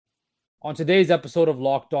On today's episode of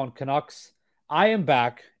Locked On Canucks, I am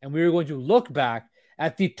back and we are going to look back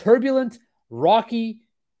at the turbulent, rocky,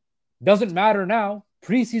 doesn't matter now,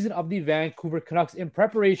 preseason of the Vancouver Canucks in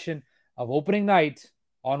preparation of opening night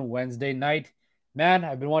on Wednesday night. Man,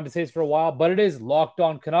 I've been wanting to say this for a while, but it is Locked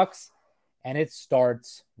On Canucks and it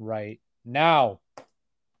starts right now.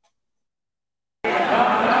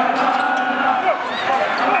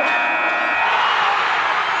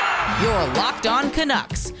 You're Locked On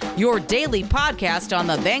Canucks, your daily podcast on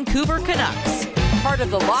the Vancouver Canucks. Part of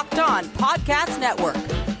the Locked On Podcast Network,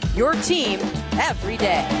 your team every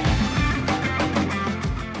day.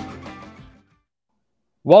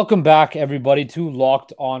 Welcome back, everybody, to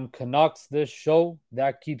Locked On Canucks, this show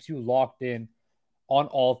that keeps you locked in on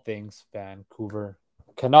all things Vancouver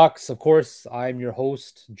Canucks. Of course, I'm your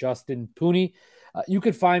host, Justin Pooney. You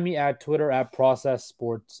can find me at Twitter at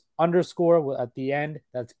 @ProcessSports_ at the end.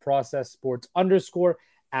 That's @ProcessSports_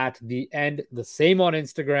 at the end. The same on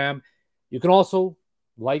Instagram. You can also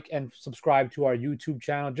like and subscribe to our YouTube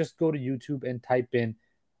channel. Just go to YouTube and type in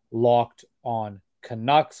Locked On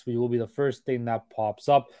Canucks. We will be the first thing that pops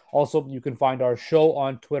up. Also, you can find our show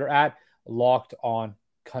on Twitter at Locked On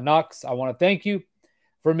Canucks. I want to thank you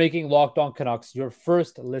for making Locked On Canucks your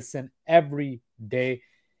first listen every day.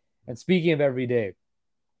 And speaking of every day,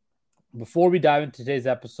 before we dive into today's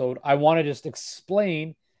episode, I want to just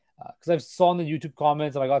explain, because I saw in the YouTube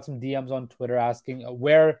comments and I got some DMs on Twitter asking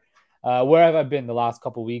where have I been the last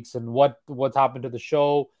couple of weeks and what's happened to the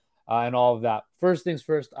show and all of that. First things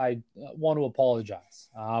first, I want to apologize.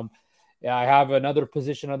 I have another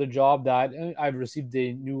position, another job that I've received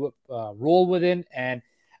a new role within, and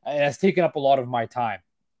it has taken up a lot of my time.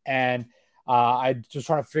 And I just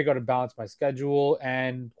trying to figure out how to balance my schedule.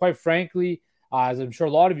 And quite frankly, as I'm sure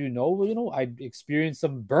a lot of you know, I experienced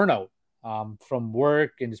some burnout from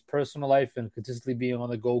work and just personal life and consistently being on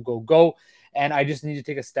the go. And I just need to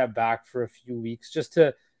take a step back for a few weeks just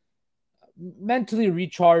to mentally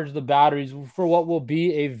recharge the batteries for what will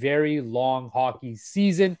be a very long hockey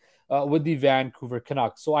season with the Vancouver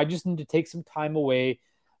Canucks. So I just need to take some time away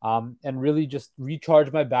and really just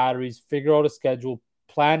recharge my batteries, figure out a schedule,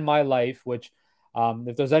 plan my life, which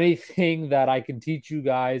if there's anything that I can teach you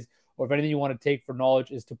guys, or if anything you want to take for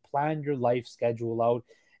knowledge, is to plan your life schedule out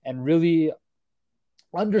and really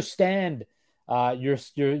understand your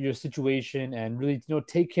situation and really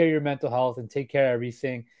take care of your mental health and take care of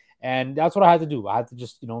everything. And that's what I had to do. I had to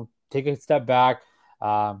just take a step back,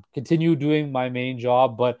 continue doing my main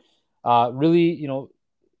job, but really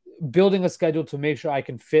building a schedule to make sure I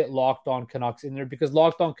can fit Locked On Canucks in there, because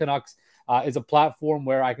Locked On Canucks is a platform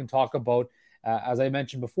where I can talk about, as I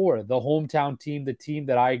mentioned before, the hometown team, the team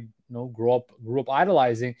that I grew up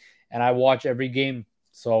idolizing, and I watch every game.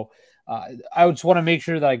 So I just want to make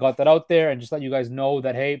sure that I got that out there and just let you guys know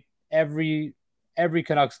that, hey, every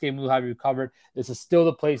Canucks game we'll have you covered. This is still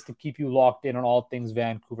the place to keep you locked in on all things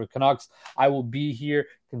Vancouver Canucks. I will be here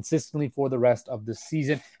consistently for the rest of the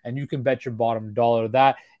season, and you can bet your bottom dollar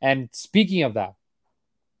that. And speaking of that,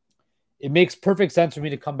 it makes perfect sense for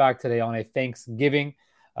me to come back today on a Thanksgiving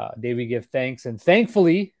day. We give thanks, and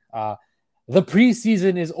thankfully, the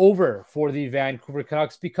preseason is over for the Vancouver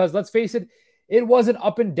Canucks, because let's face it, it was an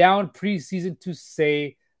up and down preseason to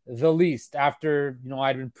say the least. After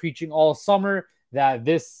I'd been preaching all summer that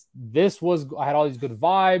this was, I had all these good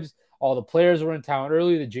vibes. All the players were in town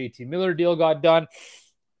early. The JT Miller deal got done.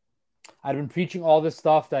 I'd been preaching all this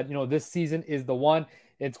stuff that this season is the one.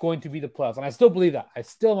 It's going to be the playoffs. And I still believe that. I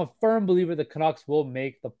still am a firm believer the Canucks will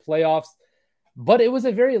make the playoffs. But it was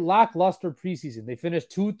a very lackluster preseason. They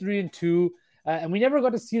finished 2-3-2, and we never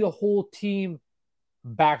got to see the whole team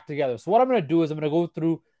back together. So what I'm going to do is I'm going to go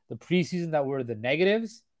through the preseason that were the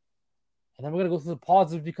negatives, and then we're going to go through the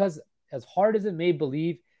positives, because as hard as it may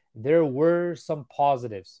believe, there were some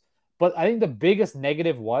positives. But I think the biggest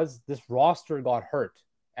negative was this roster got hurt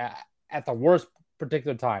at the worst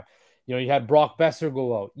particular time. You had Brock Boeser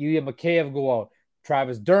go out, Ilya Mikheyev go out,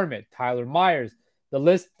 Travis Dermott, Tyler Myers. The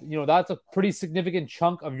list, that's a pretty significant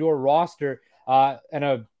chunk of your roster and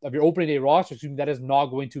of your opening day roster, that is not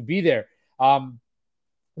going to be there.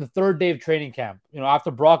 The third day of training camp,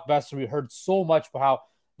 after Brock Boeser, we heard so much about how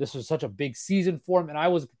this was such a big season for him, and I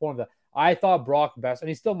was a proponent of that. I thought Brock Boeser, and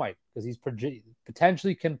he still might, because he's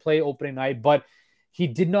potentially can play opening night, but he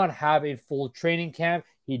did not have a full training camp.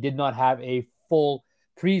 He did not have a full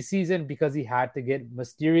preseason because he had to get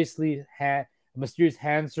mysterious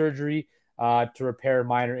hand surgery to repair a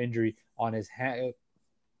minor injury on his hand.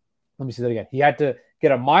 Let me say that again. He had to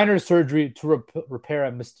get a minor surgery to repair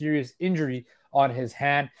a mysterious injury on his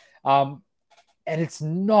hand. And it's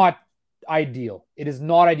not ideal. It is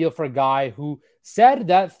not ideal for a guy who said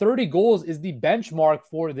that 30 goals is the benchmark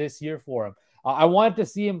for this year for him. I wanted to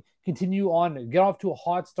see him continue on, get off to a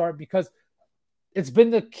hot start, because it's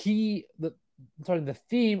been the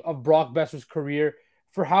theme of Brock Boeser's career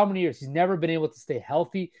for how many years? He's never been able to stay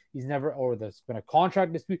healthy. There's been a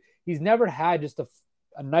contract dispute. He's never had just a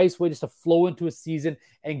nice way just to flow into a season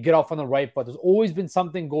and get off on the right foot. There's always been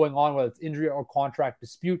something going on, whether it's injury or contract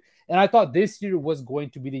dispute. And I thought this year was going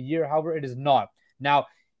to be the year. However, it is not. Now,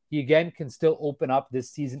 he again can still open up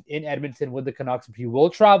this season in Edmonton with the Canucks. He will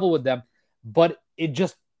travel with them, but it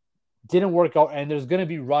just didn't work out. And there's going to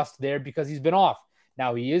be rust there because he's been off.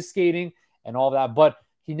 Now, he is skating and all that, but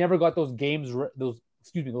he never got those game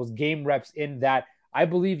reps in that I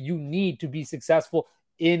believe you need to be successful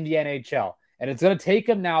in the NHL. And it's going to take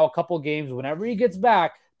him now a couple games whenever he gets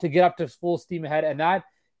back to get up to full steam ahead. And that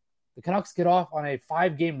the Canucks get off on a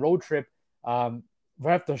 5-game road trip right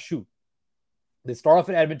after the shoot. They start off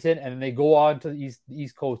in Edmonton and then they go on to the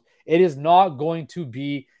East Coast. It is not going to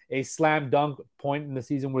be a slam dunk point in the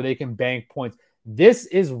season where they can bank points. This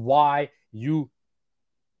is why you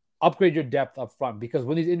upgrade your depth up front, because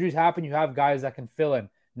when these injuries happen, you have guys that can fill in.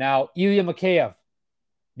 Now, Ilya Mikheyev,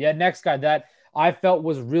 next guy that I felt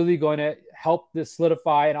was really going to help this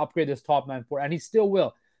solidify and upgrade this top 9-4, and he still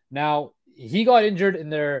will. Now, he got injured in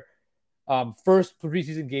their first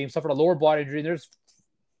preseason game, suffered a lower body injury, and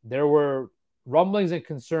there were rumblings and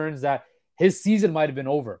concerns that his season might have been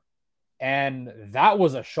over. And that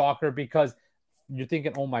was a shocker, because you're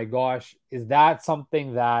thinking, oh my gosh, is that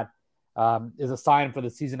something that is a sign for the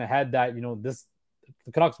season ahead that, the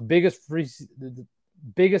Canucks' biggest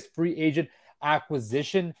free agent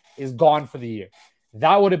acquisition is gone for the year?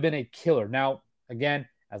 That would have been a killer. Now, again,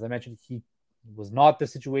 as I mentioned, he was not the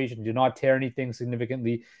situation. He did not tear anything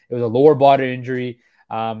significantly. It was a lower body injury,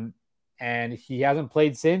 and he hasn't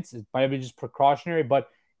played since. It might have been just precautionary, but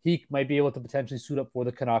he might be able to potentially suit up for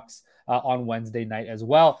the Canucks on Wednesday night as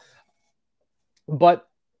well. But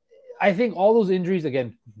I think all those injuries,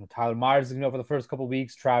 again, Tyler Myers is going to go for the first couple of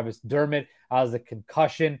weeks. Travis Dermott has a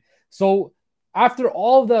concussion. So after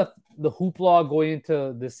all the hoopla going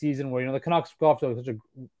into this season where, the Canucks go off to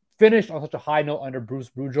finished on such a high note under Bruce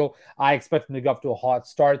Boudreau, I expect them to go off to a hot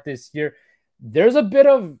start this year. There's a bit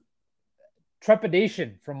of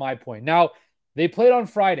trepidation from my point. Now, they played on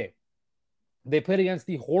Friday. They played against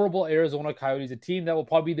the horrible Arizona Coyotes, a team that will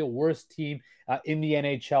probably be the worst team in the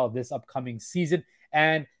NHL this upcoming season.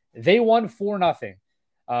 And they won 4-0.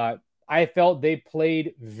 I felt they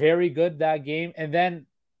played very good that game. And then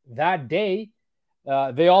that day,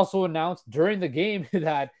 they also announced during the game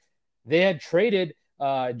that they had traded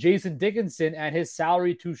Jason Dickinson and his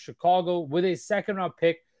salary to Chicago with a second-round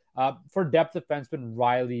pick for depth defenseman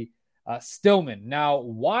Riley Stillman. Now,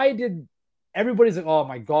 why did everybody's like, oh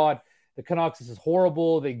my God, the Canucks, this is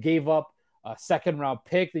horrible. They gave up a second-round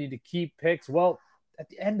pick. They need to keep picks. Well, at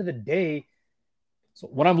the end of the day, so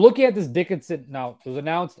when I'm looking at this Dickinson, now it was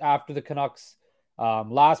announced after the Canucks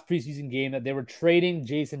last preseason game that they were trading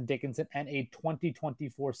Jason Dickinson and a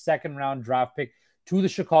 2024 second-round draft pick to the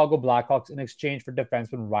Chicago Blackhawks in exchange for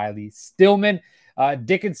defenseman Riley Stillman.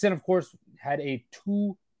 Dickinson, of course, had a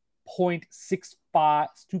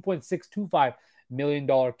 $2.625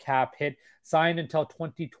 million cap hit, signed until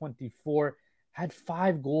 2024, had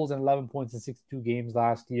 5 goals and 11 points in 62 games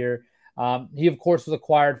last year. He, of course, was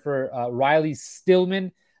acquired for Riley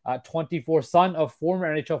Stillman, 24, son of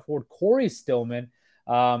former NHL forward Corey Stillman.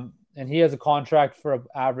 And he has a contract for an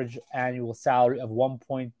average annual salary of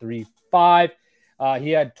 $1.35.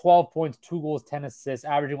 He had 12 points, 2 goals, 10 assists,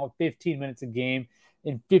 averaging about 15 minutes a game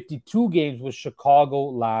in 52 games with Chicago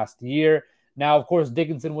last year. Now, of course,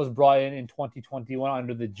 Dickinson was brought in 2021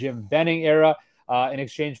 under the Jim Benning era in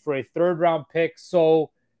exchange for a third-round pick.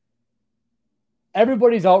 So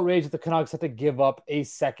everybody's outraged that the Canucks had to give up a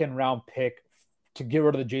second-round pick to get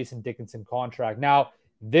rid of the Jason Dickinson contract. Now,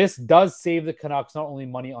 this does save the Canucks not only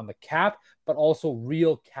money on the cap, but also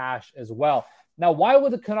real cash as well. Now, why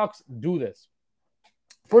would the Canucks do this?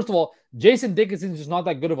 First of all, Jason Dickinson is just not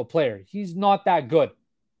that good of a player. He's not that good,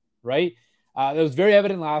 right? It was very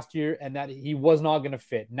evident last year, and that he was not going to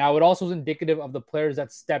fit. Now, it also is indicative of the players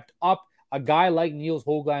that stepped up. A guy like Niels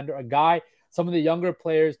Höglander, some of the younger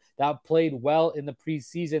players that played well in the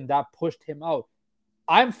preseason that pushed him out.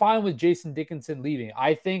 I'm fine with Jason Dickinson leaving.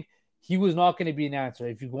 I think he was not going to be an answer.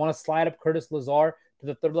 If you want to slide up Curtis Lazar to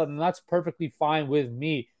the third line, then that's perfectly fine with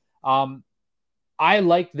me. I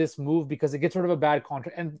like this move because it gets rid of a bad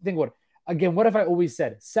contract. And think what have I always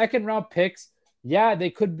said? Second round picks, yeah, they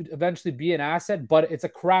could eventually be an asset, but it's a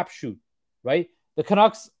crapshoot, right? The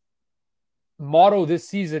Canucks' motto this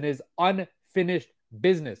season is unfinished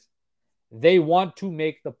business. They want to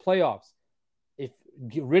make the playoffs.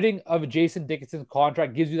 ridding of Jason Dickinson's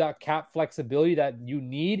contract gives you that cap flexibility that you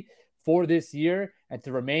need for this year and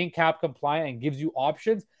to remain cap compliant and gives you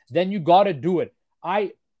options, then you got to do it.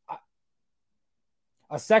 A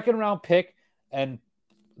second round pick, and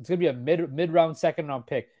it's going to be a mid-round second round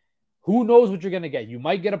pick. Who knows what you're going to get? You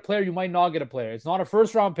might get a player, you might not get a player. It's not a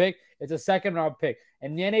first round pick, it's a second round pick.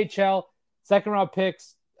 And the NHL, second round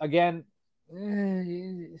picks, again,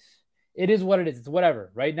 it is what it is. It's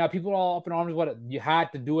whatever. Right now, people are all up in arms. What you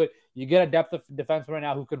had to do it. You get a depth of defenseman right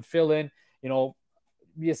now who can fill in.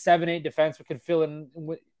 Be a 7-8 defense who can fill in.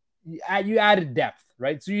 You added depth,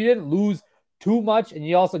 right? So you didn't lose too much, and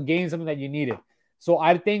you also gained something that you needed. So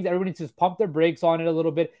I think that everybody needs to just pump their brakes on it a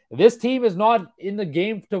little bit. This team is not in the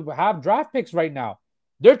game to have draft picks right now.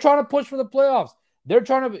 They're trying to push for the playoffs. They're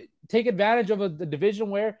trying to take advantage of the division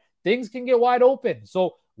where things can get wide open.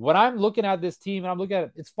 So when I'm looking at this team and I'm looking at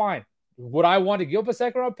it, it's fine. Would I want to give up a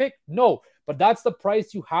second round pick? No, but that's the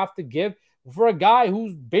price you have to give for a guy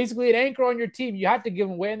who's basically an anchor on your team. You had to give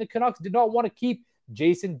him away, and the Canucks did not want to keep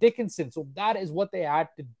Jason Dickinson. So that is what they had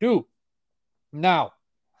to do. Now,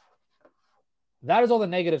 that is all the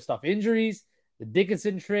negative stuff. Injuries, the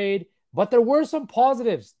Dickinson trade, but there were some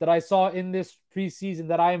positives that I saw in this preseason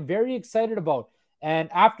that I am very excited about. And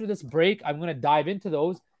after this break, I'm going to dive into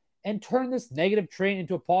those and turn this negative train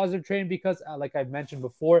into a positive train because, like I've mentioned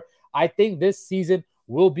before, I think this season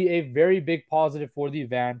will be a very big positive for the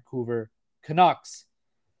Vancouver Canucks.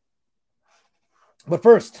 But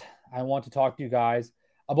first, I want to talk to you guys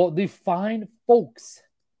about the fine folks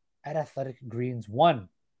at Athletic Greens 1.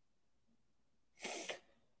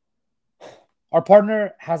 Our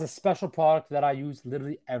partner has a special product that I use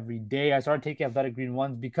literally every day. I started taking Athletic Green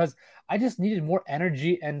 1s because I just needed more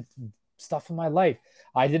energy and stuff in my life.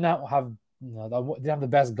 I did not have, didn't have the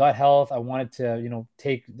best gut health. I wanted to, I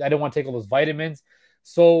didn't want to take all those vitamins.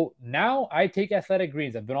 So now I take Athletic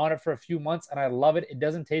Greens. I've been on it for a few months and I love it. It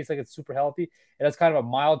doesn't taste like it's super healthy. It has kind of a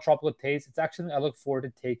mild tropical taste. It's actually, I look forward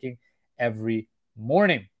to taking every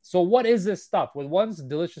morning. So what is this stuff? With one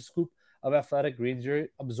delicious scoop of Athletic Greens, you're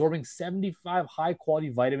absorbing 75 high-quality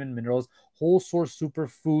vitamin minerals, whole source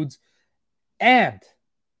superfoods, and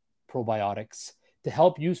probiotics to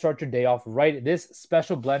help you start your day off right. This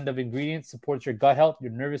special blend of ingredients supports your gut health,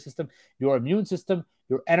 your nervous system, your immune system,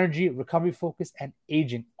 your energy, recovery focus, and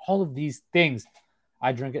aging. All of these things.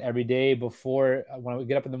 I drink it every day before when I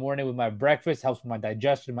get up in the morning with my breakfast. Helps with my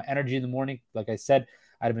digestion, my energy in the morning. Like I said,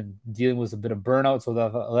 I've been dealing with a bit of burnout, so the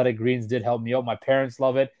Athletic Greens did help me out. My parents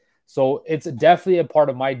love it. So it's definitely a part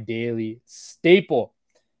of my daily staple.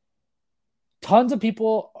 Tons of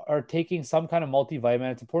people are taking some kind of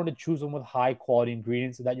multivitamin. It's important to choose one with high quality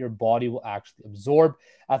ingredients so that your body will actually absorb.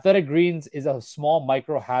 Athletic Greens is a small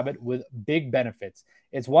micro habit with big benefits.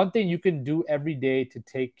 It's one thing you can do every day to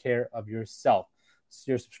take care of yourself.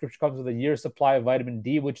 So your subscription comes with a year's supply of vitamin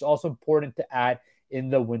D, which is also important to add in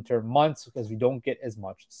the winter months because we don't get as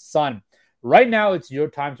much sun. Right now, it's your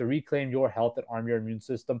time to reclaim your health and arm your immune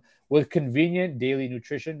system with convenient daily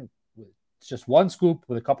nutrition. It's just one scoop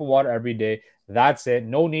with a cup of water every day. That's it.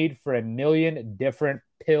 No need for a million different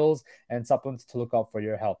pills and supplements to look out for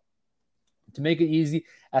your health. To make it easy,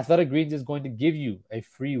 Athletic Greens is going to give you a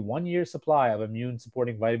free 1-year supply of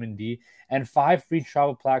immune-supporting vitamin D and 5 free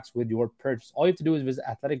travel packs with your purchase. All you have to do is visit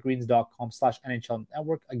athleticgreens.com/NHL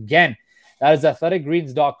Network. Again, that is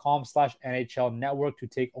athleticgreens.com/NHL Network to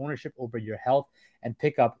take ownership over your health and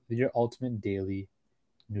pick up your ultimate daily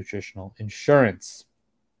nutritional insurance.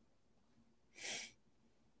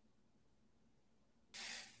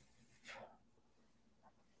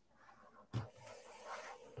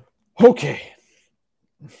 Okay.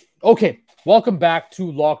 Welcome back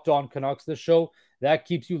to Locked On Canucks, the show that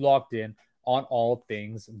keeps you locked in on all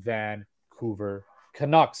things Vancouver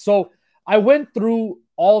Canucks. So I went through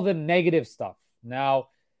all the negative stuff. Now,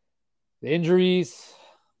 the injuries,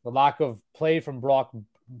 the lack of play from Brock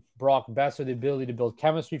Boeser, the ability to build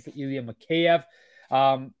chemistry for Ilya Mikheyev,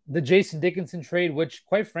 the Jason Dickinson trade, which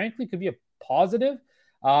quite frankly could be a positive.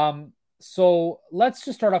 So let's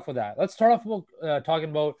just start off with that. Let's start off with talking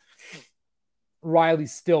about Riley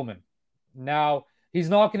Stillman. Now, he's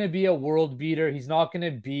not going to be a world beater. He's not going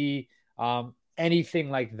to be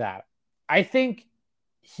anything like that. I think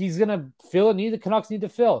he's going to fill a need the Canucks need to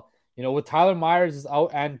fill. With Tyler Myers is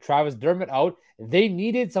out and Travis Dermott out, they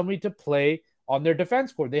needed somebody to play on their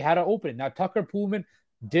defense core. They had to open it. Now, Tucker Poolman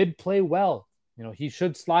did play well. He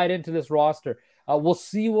should slide into this roster. We'll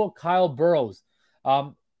see what Kyle Burrows.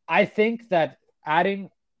 I think that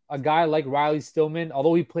adding a guy like Riley Stillman,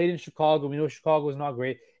 although he played in Chicago, we know Chicago is not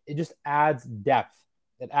great, it just adds depth.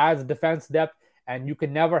 It adds defense depth, and you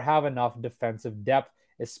can never have enough defensive depth,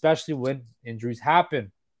 especially when injuries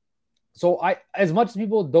happen. So as much as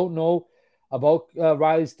people don't know about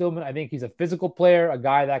Riley Stillman, I think he's a physical player, a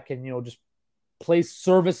guy that can, just play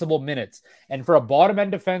serviceable minutes. And for a bottom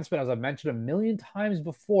end defenseman, as I mentioned a million times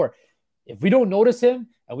before, if we don't notice him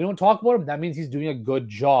and we don't talk about him, that means he's doing a good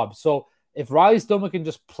job. So if Riley Stillman can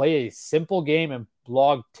just play a simple game and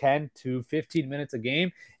log 10 to 15 minutes a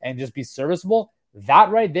game and just be serviceable, that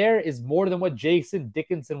right there is more than what Jason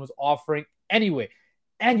Dickinson was offering anyway.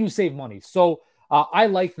 And you save money. So I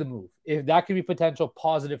like the move. If that could be potential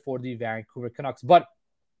positive for the Vancouver Canucks. But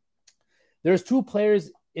there's two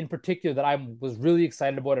players in particular that I was really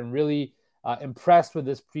excited about and really impressed with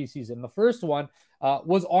this preseason. The first one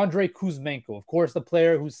was Andrei Kuzmenko, of course, the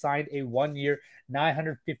player who signed a 1-year,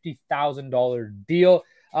 $950,000 deal.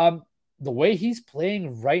 The way he's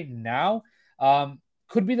playing right now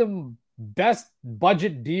could be the best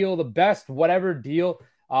budget deal, the best whatever deal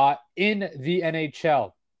in the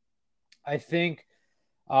NHL. I think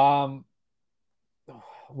when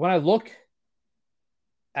I look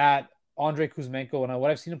at Andrei Kuzmenko and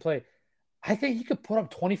what I've seen him play, I think he could put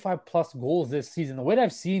up 25 plus goals this season. The way that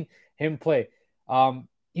I've seen him play,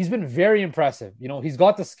 he's been very impressive. He's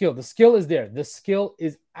got the skill. The skill is there. The skill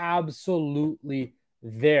is absolutely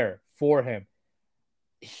there for him.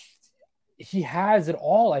 He has it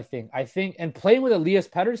all, I think. And playing with Elias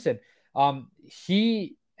Pettersson,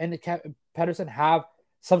 he and Pettersson have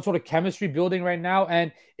some sort of chemistry building right now,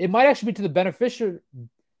 and it might actually be to the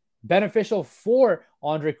beneficial for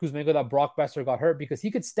Andrei Kuzmenko that Brock Boeser got hurt, because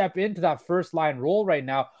he could step into that first line role right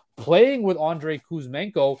now, playing with Andrei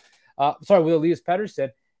Kuzmenko, with Elias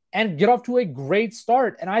Pettersson, and get off to a great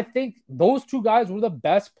start. And I think those two guys were the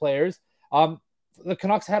best players the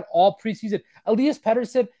Canucks had all preseason. Elias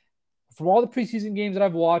Pettersson, from all the preseason games that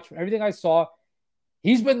I've watched, from everything I saw,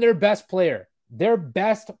 he's been their best player. Their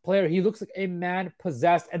best player. He looks like a man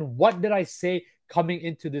possessed. And what did I say coming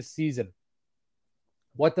into this season?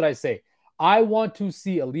 What did I say? I want to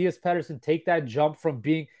see Elias Pettersson take that jump from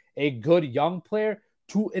being a good young player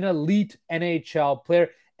to an elite NHL player.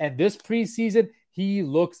 And this preseason, he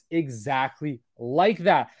looks exactly like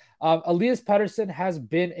that. Elias Pettersson has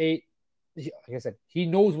been like I said, he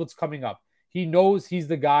knows what's coming up. He knows he's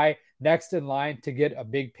the guy next in line to get a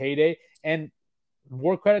big payday. And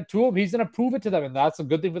more credit to him, he's going to prove it to them. And that's a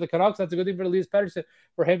good thing for the Canucks. That's a good thing for Elias Pettersson,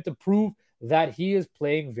 for him to prove that he is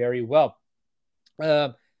playing very well.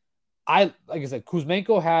 Like I said,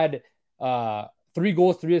 Kuzmenko had 3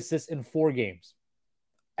 goals, 3 assists in 4 games.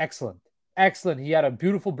 Excellent. He had a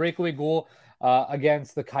beautiful breakaway goal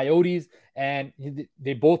against the Coyotes, and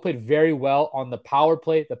they both played very well on the power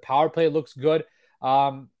play. The power play looks good.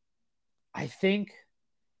 I think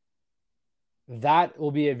that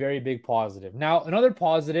will be a very big positive. Now, another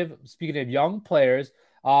positive, speaking of young players,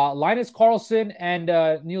 Linus Karlsson and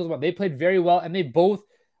Niels Mann, they played very well, and they both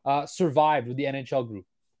survived with the NHL group.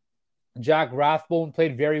 Jack Rathbone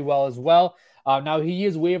played very well as well. Now, he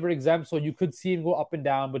is waiver exempt, so you could see him go up and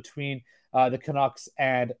down between the Canucks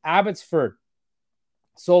and Abbotsford.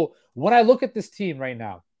 So when I look at this team right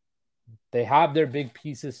now, they have their big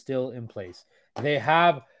pieces still in place. They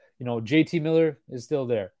have, JT Miller is still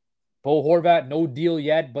there. Bo Horvat, no deal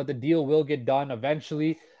yet, but the deal will get done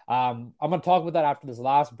eventually. I'm going to talk about that after this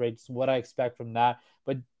last break, just what I expect from that.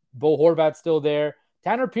 But Bo Horvat's still there.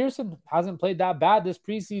 Tanner Pearson hasn't played that bad this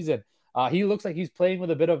preseason. He looks like he's playing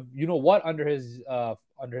with a bit of under his playing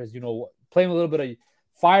with a little bit of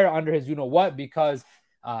fire under his because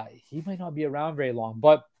he might not be around very long.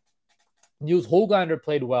 But Niels Höglander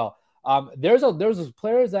played well. There's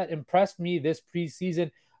players that impressed me this preseason.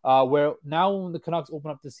 Where now when the Canucks open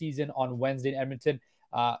up the season on Wednesday in Edmonton,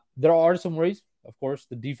 there are some worries. Of course,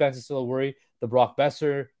 the defense is still a worry. The Brock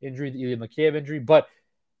Boeser injury, the Ilya Mikheyev injury. But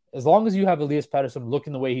as long as you have Elias Pettersson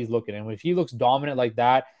looking the way he's looking, and if he looks dominant like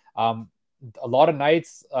that, a lot of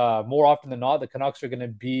nights, more often than not, the Canucks are going to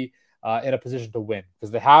be in a position to win because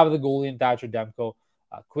they have the goalie in Thatcher Demko.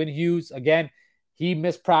 Quinn Hughes, again, he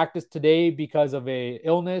missed practice today because of a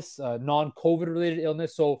illness, non-COVID related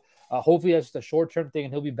illness. So hopefully that's just a short-term thing,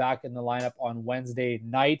 and he'll be back in the lineup on Wednesday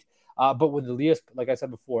night. But with Elias, like I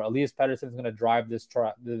said before, Elias Pettersson is going to drive this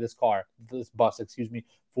bus,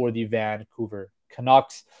 for the Vancouver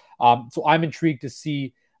Canucks. So I'm intrigued to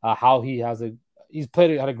see how had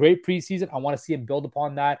a great preseason. I want to see him build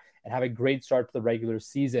upon that and have a great start to the regular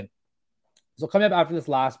season. So coming up after this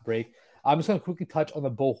last break, I'm just going to quickly touch on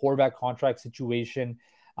the Bo Horvat contract situation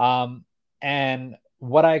and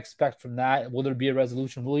what I expect from that. Will there be a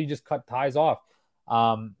resolution? Will he just cut ties off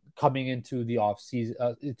coming into the off season,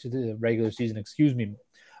 into the regular season?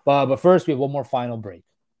 But first, we have one more final break.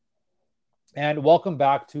 And welcome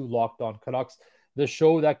back to Locked On Canucks, the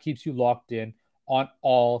show that keeps you locked in on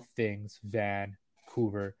all things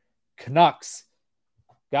Vancouver Canucks.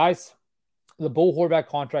 Guys, the Bo Horvat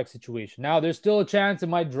contract situation. Now, there's still a chance it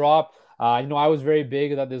might drop. I was very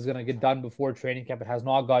big that this is going to get done before training camp. It has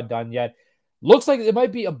not got done yet. Looks like it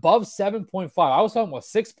might be above 7.5. I was talking about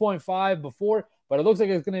 6.5 before, but it looks like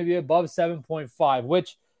it's going to be above 7.5,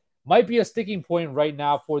 which might be a sticking point right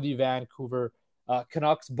now for the Vancouver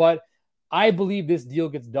Canucks. But I believe this deal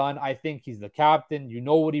gets done. I think he's the captain. You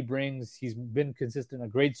know what he brings. He's been consistent, a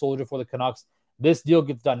great soldier for the Canucks. This deal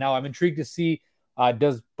gets done. Now, I'm intrigued to see,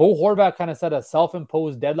 does Bo Horvat kind of set a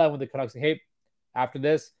self-imposed deadline with the Canucks? Hey, after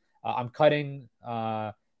this, I'm cutting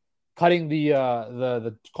the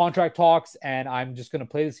contract talks, and I'm just going to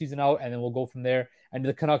play the season out, and then we'll go from there. And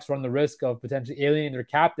the Canucks run the risk of potentially alienating their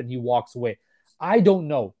captain. He walks away. I don't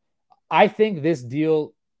know. I think this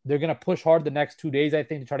deal, they're going to push hard the next 2 days, I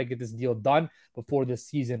think, to try to get this deal done before the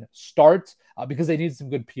season starts because they need some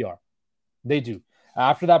good PR. They do.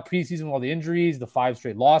 After that preseason, all the injuries, the 5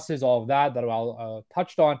 straight losses, all of that I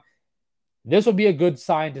touched on, this will be a good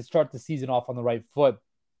sign to start the season off on the right foot.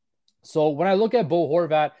 So when I look at Bo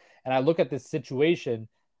Horvat and I look at this situation,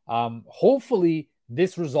 hopefully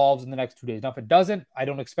this resolves in the next 2 days. Now, if it doesn't, I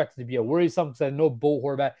don't expect it to be a worrisome because I know Bo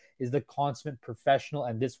Horvat is the consummate professional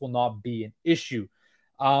and this will not be an issue.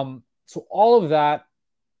 So all of that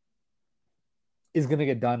is going to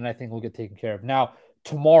get done and I think will get taken care of. Now,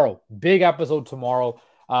 tomorrow, big episode tomorrow,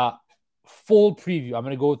 full preview. I'm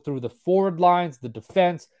going to go through the forward lines, the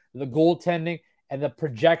defense, the goaltending, and the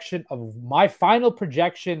projection of my final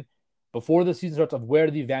projection before the season starts of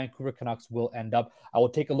where the Vancouver Canucks will end up. I will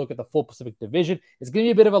take a look at the full Pacific Division. It's going to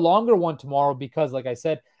be a bit of a longer one tomorrow because, like I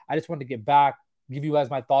said, I just wanted to get back, give you guys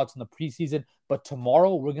my thoughts on the preseason. But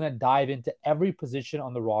tomorrow, we're going to dive into every position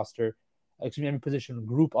on the roster, every position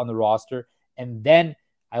group on the roster. And then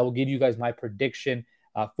I will give you guys my prediction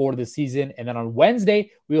for the season. And then on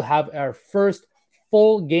Wednesday, we'll have our first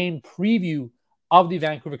full game preview of the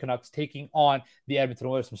Vancouver Canucks taking on the Edmonton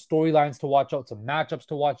Oilers. Some storylines to watch out, some matchups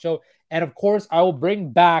to watch out. And of course, I will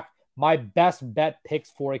bring back my best bet picks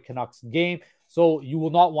for a Canucks game. So you will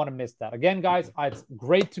not want to miss that. Again, guys, it's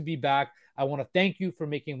great to be back. I want to thank you for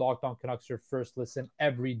making Locked On Canucks your first listen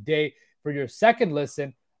every day. For your second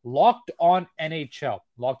listen, Locked On NHL.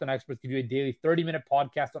 Locked On Experts give you a daily 30-minute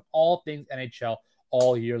podcast on all things NHL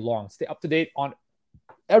all year long. Stay up to date on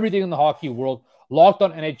everything in the hockey world. Locked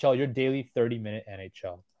On NHL, your daily 30-minute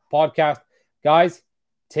NHL podcast. Guys,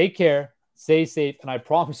 take care, stay safe, and I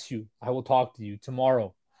promise you, I will talk to you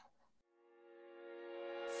tomorrow.